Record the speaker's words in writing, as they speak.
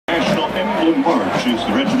Triumphal March is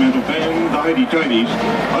the regimental band, the Heidi Tidies,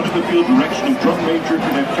 under the field direction of Drum Major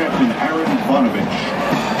Cadet Captain Aaron Bonovich.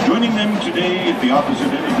 Joining them today at the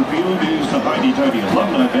opposite end of the field is the Heidi Tidy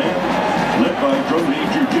Alumni Band, led by Drum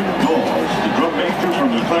Major Jim Dawes, the drum major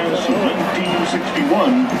from the class of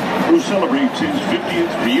 1961, who celebrates his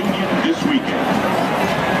 50th reunion this weekend.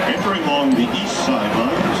 Entering along the east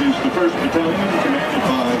sidelines is the 1st Battalion, commanded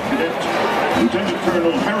by Cadet Lieutenant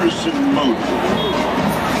Colonel Harrison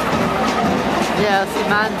Moden. Yeah, see,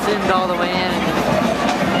 mine zoomed all the way in and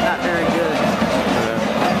it's not very good.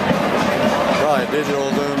 Right, digital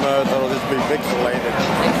zoom mode, that'll just be pixelated.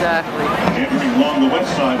 Exactly. Entering along the west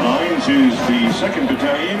sidelines is the 2nd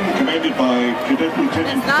Battalion, commanded by Cadet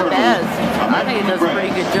Lieutenant It's not Colonel bad. I think it does a pretty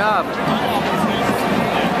good job.